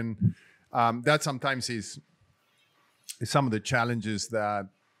good, and that sometimes is some of the challenges that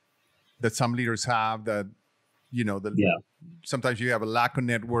some leaders have. That sometimes you have a lack of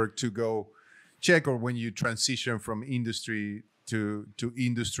network to go check, or when you transition from industry to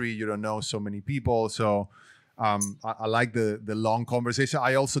industry, you don't know so many people. So I like the long conversation.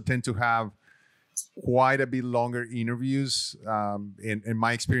 I also tend to have quite a bit longer interviews. In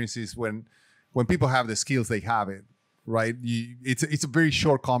my experience is when people have the skills, they have it, right? It's a very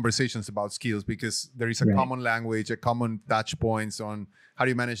short conversations about skills, because there is a common language, a common touch points on how do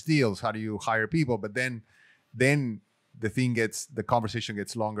you manage deals, how do you hire people. But then the conversation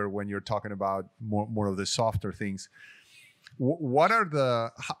gets longer when you're talking about more of the softer things. What are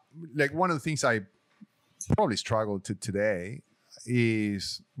one of the things I probably struggle to today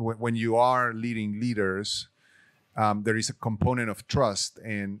is when you are leading leaders, there is a component of trust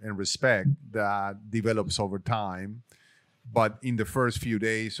and respect that develops over time. But in the first few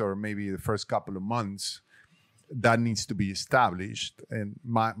days, or maybe the first couple of months, that needs to be established. And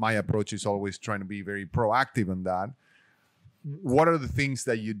my approach is always trying to be very proactive on that. What are the things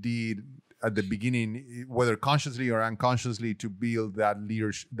that you did at the beginning, whether consciously or unconsciously, to build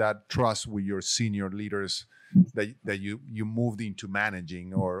that trust with your senior leaders that you moved into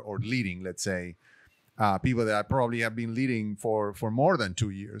managing or leading, let's say, people that probably have been leading for more than 2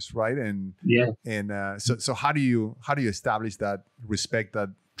 years, right? So how do you establish that respect, that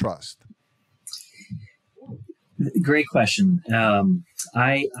trust? Great question. I'm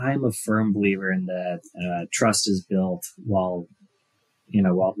a firm believer in that trust is built while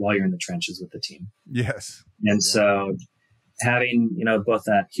you're in the trenches with the team. Yes. And so having, both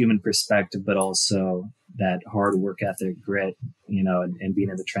that human perspective, but also that hard work ethic, grit, and being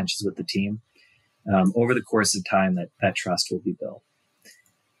in the trenches with the team, over the course of time, that trust will be built.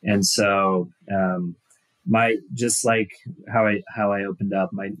 And so, just like how I opened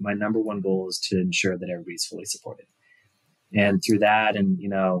up, my number one goal is to ensure that everybody's fully supported. And through that, and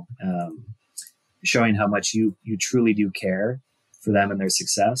showing how much you truly do care for them and their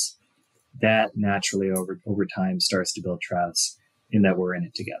success, that naturally over time starts to build trust in that we're in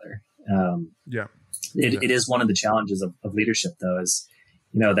it together. It is one of the challenges of leadership, though, is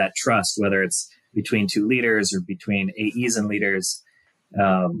that trust, whether it's between two leaders or between AEs and leaders,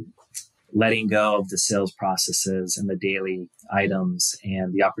 letting go of the sales processes and the daily items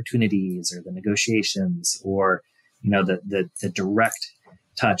and the opportunities or the negotiations or the direct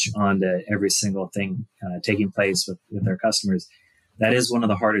touch onto every single thing taking place with our customers. That is one of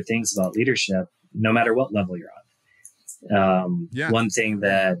the harder things about leadership, no matter what level you're on. One thing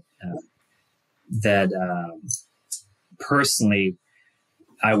that personally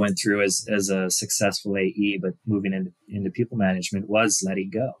I went through as a successful AE, but moving into people management, was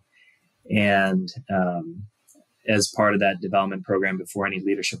letting go. And as part of that development program, before any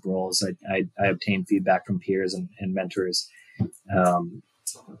leadership roles, I obtained feedback from peers and mentors.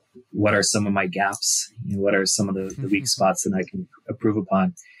 What are some of my gaps? What are some of the weak spots that I can improve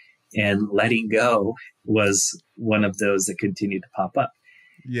upon? And letting go was one of those that continued to pop up.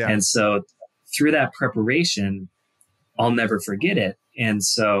 And so through that preparation, I'll never forget it. And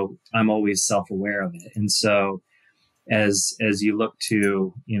so I'm always self-aware of it. And so as you look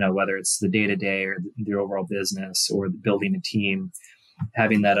to, whether it's the day-to-day or the overall business or building a team,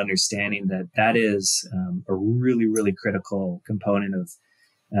 having that understanding that is a really, really critical component of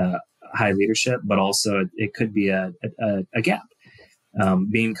high leadership, but also it could be a gap.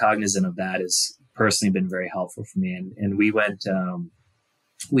 Being cognizant of that has personally been very helpful for me. And we went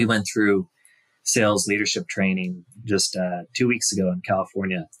through sales leadership training just 2 weeks ago in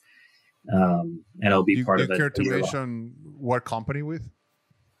California. And it'll be part of it. You care to mention what company with?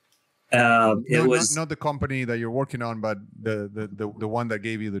 It was not the company that you're working on, but the one that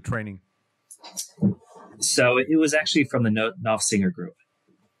gave you the training. So it was actually from the Knopfsinger group.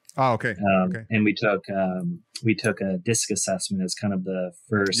 Oh, okay. Okay. And we took a DISC assessment as kind of the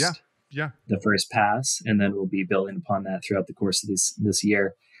first, the first pass, and then we'll be building upon that throughout the course of this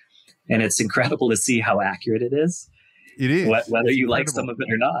year. And it's incredible to see how accurate it is. It is. Whether you like some of it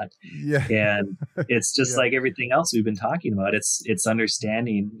or not. Yeah. And it's just like everything else we've been talking about. It's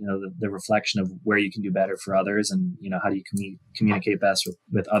understanding, the reflection of where you can do better for others, and how do you communicate best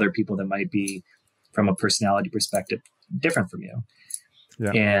with other people that might be, from a personality perspective, different from you.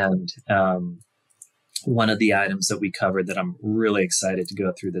 Yeah. And one of the items that we covered that I'm really excited to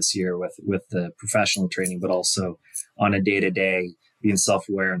go through this year with the professional training, but also on a day-to-day, being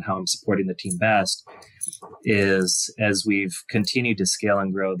self-aware and how I'm supporting the team best, is as we've continued to scale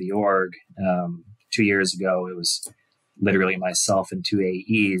and grow the org. 2 years ago, it was literally myself and 2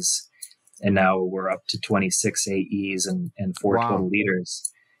 AEs. And now we're up to 26 AEs and 4 total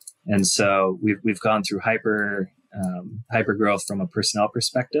leaders. And so we've gone through hyper growth from a personnel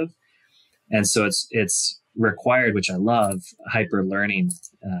perspective. And so it's required, which I love, hyper learning,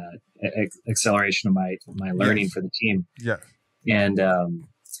 acceleration of my learning for the team. Yeah.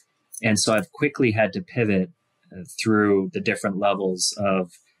 And so I've quickly had to pivot through the different levels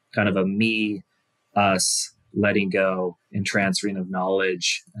of kind of a me, us, letting go and transferring of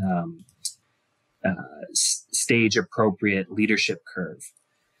knowledge, stage appropriate leadership curve.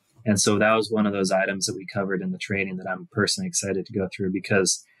 And so that was one of those items that we covered in the training that I'm personally excited to go through,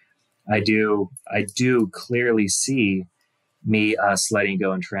 because I do clearly see me, us, letting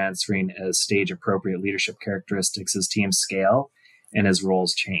go and transferring as stage appropriate leadership characteristics as teams scale and as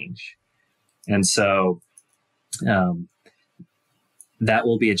roles change. And so that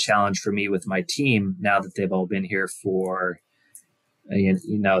will be a challenge for me with my team now that they've all been here for,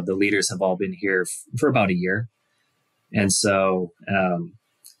 the leaders have all been here for about a year. And so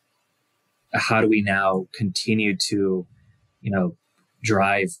how do we now continue to,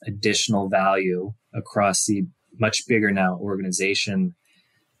 drive additional value across the much bigger now organization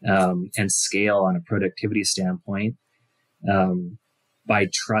and scale on a productivity standpoint by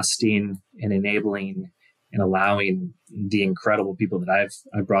trusting and enabling and allowing the incredible people that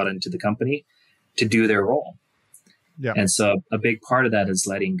I've brought into the company to do their role. Yeah. And so a big part of that is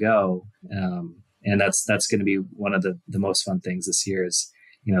letting go. And that's going to be one of the most fun things this year is,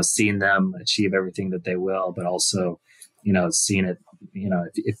 seeing them achieve everything that they will, but also, seeing it,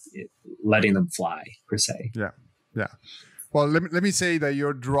 if letting them fly per se. Yeah. Yeah. Well, let me say that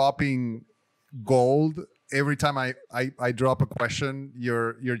you're dropping gold every time I drop a question.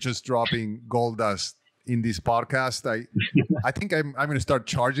 You're just dropping gold dust in this podcast. I think I'm going to start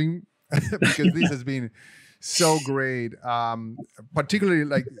charging because this has been so great.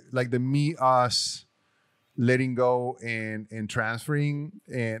 Particularly like the me us letting go and transferring,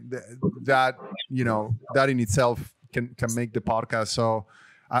 and that that in itself can make the podcast. So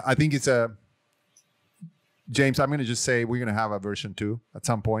I think it's James, I'm going to just say we're going to have a version 2 at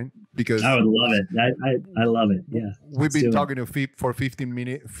some point, because I would love it. I love it. Yeah. We've been talking for 50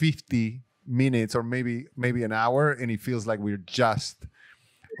 minutes or maybe an hour, and it feels like we're just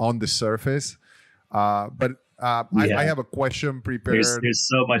on the surface. But I have a question prepared. There's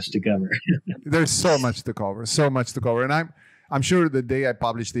so much to cover. There's so much to cover. And I'm sure the day I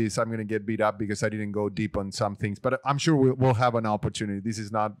publish this, I'm going to get beat up because I didn't go deep on some things, but I'm sure we'll have an opportunity. This is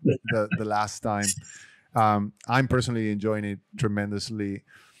not the last time. I'm personally enjoying it tremendously.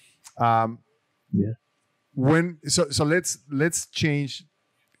 So let's change.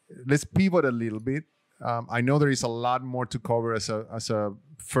 Let's pivot a little bit. I know there is a lot more to cover as a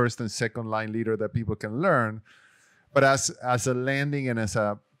first and second line leader that people can learn, but as a landing and as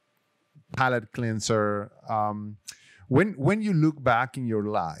a palate cleanser, when you look back in your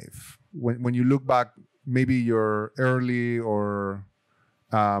life, when you look back, maybe your early or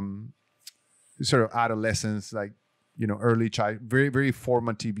sort of adolescence, like early child, very very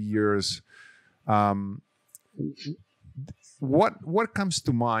formative years. What comes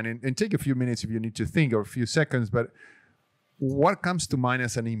to mind, and take a few minutes if you need to think, or a few seconds, but what comes to mind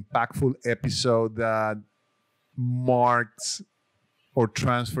as an impactful episode that marks or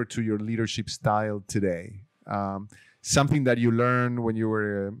transferred to your leadership style today? Something that you learned when you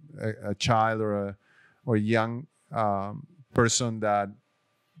were a child or a young person that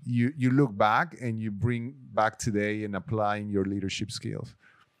you look back and you bring back today and applying your leadership skills.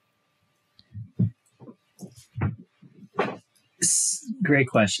 Great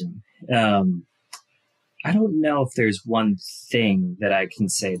question. I don't know if there's one thing that I can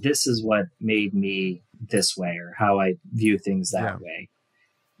say, this is what made me this way, or how I view things that way.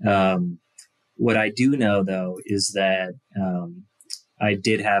 What I do know, though, is that I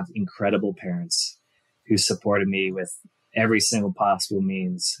did have incredible parents who supported me with every single possible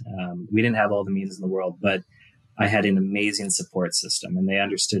means. We didn't have all the means in the world, but I had an amazing support system, and they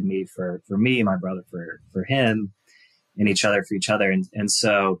understood me for me, my brother for him, and each other for each other. And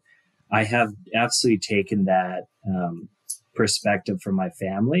so I have absolutely taken that perspective from my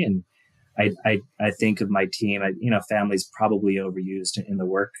family. And I think of my team, family's probably overused in the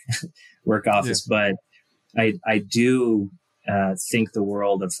work office, but I do think the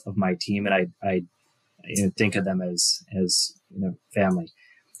world of my team, and I think of them as family.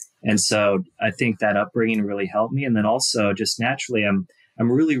 And so I think that upbringing really helped me. And then also just naturally, I'm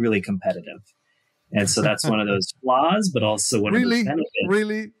really, really competitive. And so that's one of those flaws, but also one of those benefits.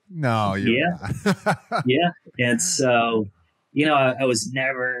 Really? No. Yeah. And so, I was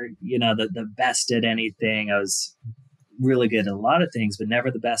never, the best at anything. I was really good at a lot of things, but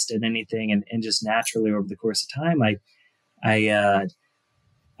never the best at anything. And just naturally over the course of time, I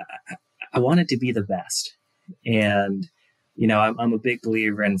wanted to be the best. And, I'm a big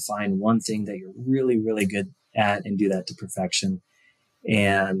believer in find one thing that you're really, really good at and do that to perfection.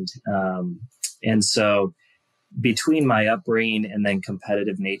 And so between my upbringing and then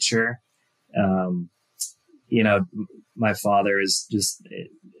competitive nature, my father is just the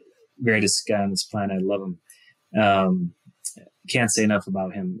greatest guy on this planet. I love him. Can't say enough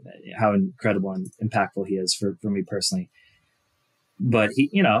about him, how incredible and impactful he is for me personally. But he,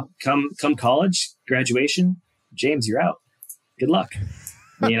 come college, graduation, James, you're out. Good luck.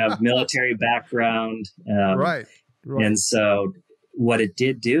 Military background. Right. And so what it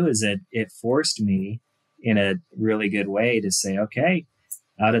did do is it forced me in a really good way to say, okay,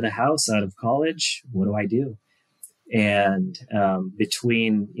 out of the house, out of college, what do I do? And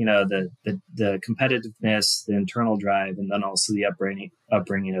between, the competitiveness, the internal drive, and then also the upbringing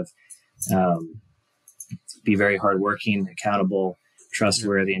of be very hardworking, accountable,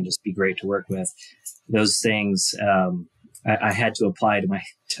 trustworthy, and just be great to work with. Those things I had to apply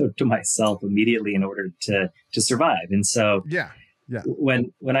to myself immediately in order to survive. And so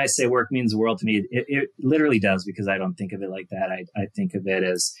when I say work means the world to me, it literally does, because I don't think of it like that. I think of it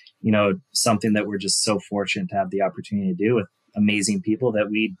as, something that we're just so fortunate to have the opportunity to do with amazing people that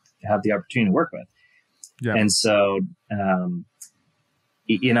we have the opportunity to work with. Yeah. And so,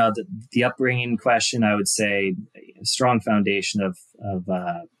 the upbringing question, I would say a strong foundation of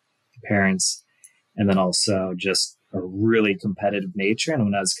parents, and then also just a really competitive nature. And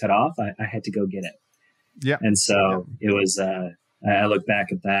when I was cut off, I had to go get it. Yeah. And so it was, I look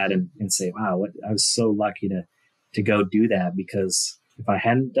back at that and say, wow, I was so lucky to go do that, because if I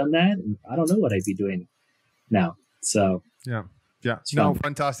hadn't done that, I don't know what I'd be doing now. So yeah. No,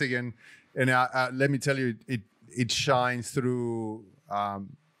 fantastic. And let me tell you, it shines through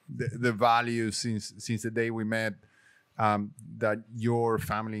the values since the day we met, that your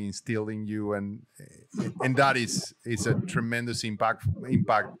family instilled in you, and that is a tremendous impact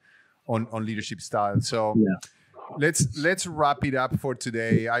on leadership style. So let's wrap it up for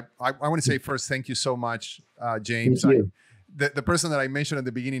today. I want to say first, thank you so much, James. The person that I mentioned at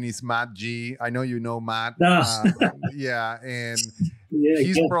the beginning is Matt G. I know you know Matt. Yeah, and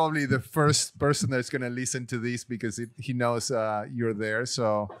he's probably the first person that's going to listen to this because he knows you're there.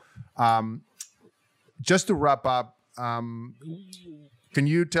 So just to wrap up, can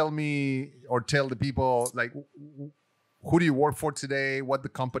you tell me or tell the people, like, who do you work for today, what the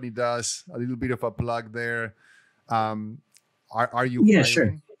company does, a little bit of a plug there. Are you hiring?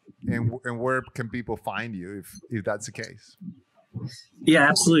 Sure. And where can people find you if that's the case? Yeah,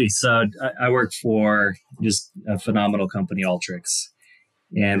 absolutely. So I work for just a phenomenal company, Alteryx,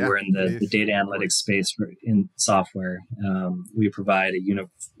 and we're in the data analytics space in software. We provide a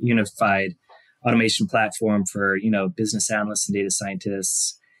unified automation platform for business analysts and data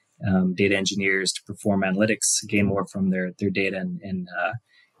scientists, data engineers to perform analytics, gain more from their data, and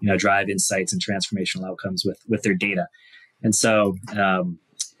drive insights and transformational outcomes with their data. And so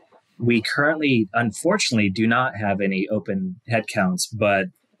we currently, unfortunately, do not have any open headcounts, but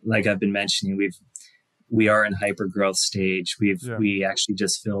like I've been mentioning, we are in hyper growth stage. We actually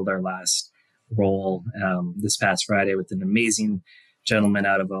just filled our last role this past Friday with an amazing gentleman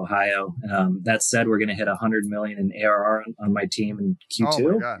out of Ohio. That said, we're going to hit 100 million in ARR on my team in Q2.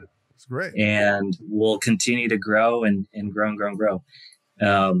 Oh my God, that's great! And we'll continue to grow and grow.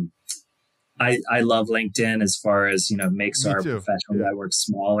 I love LinkedIn as far as, makes our professional network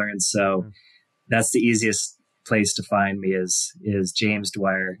smaller. And so that's the easiest place to find me is James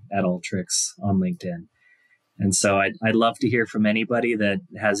Dwyer at Alteryx on LinkedIn. And so I'd love to hear from anybody that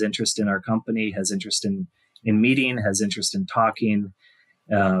has interest in our company, has interest in meeting, has interest in talking.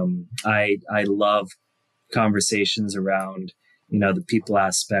 I love conversations around, the people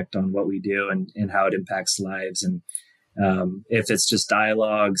aspect on what we do and how it impacts lives. And if it's just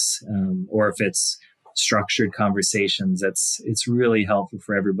dialogues or if it's structured conversations, it's really helpful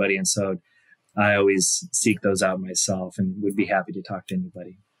for everybody. And so I always seek those out myself and would be happy to talk to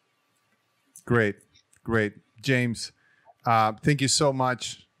anybody. Great. James, thank you so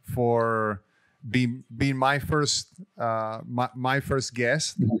much for being my first my first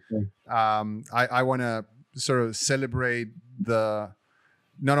guest. I want to sort of celebrate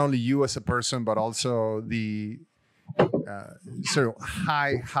not only you as a person, but also the sort of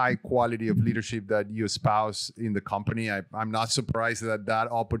high quality of leadership that you espouse in the company. I'm not surprised that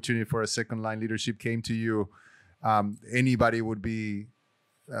opportunity for a second line leadership came to you. Anybody would be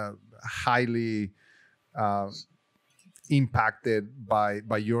highly impacted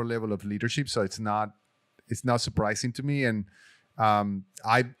by your level of leadership. So it's not surprising to me. And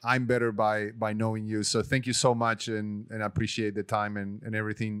I'm better by knowing you. So thank you so much, and I appreciate the time and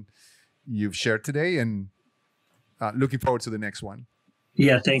everything you've shared today. And looking forward to the next one.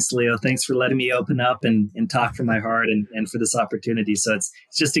 Yeah, thanks, Leo. Thanks for letting me open up and talk from my heart and for this opportunity. So it's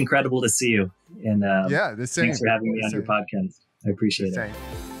just incredible to see you. And the same. Thanks for having me on your podcast. I appreciate it.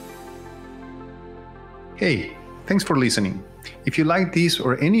 Hey, thanks for listening. If you like this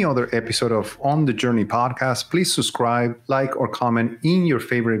or any other episode of On the Journey podcast, please subscribe, like, or comment in your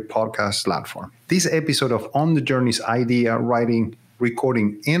favorite podcast platform. This episode of On the Journey's idea, writing,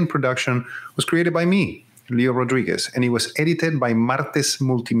 recording, and production was created by me, Leo Rodriguez, and it was edited by Martes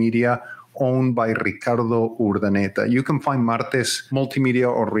Multimedia, owned by Ricardo Urdaneta. You can find Martes Multimedia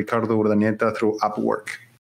or Ricardo Urdaneta through Upwork.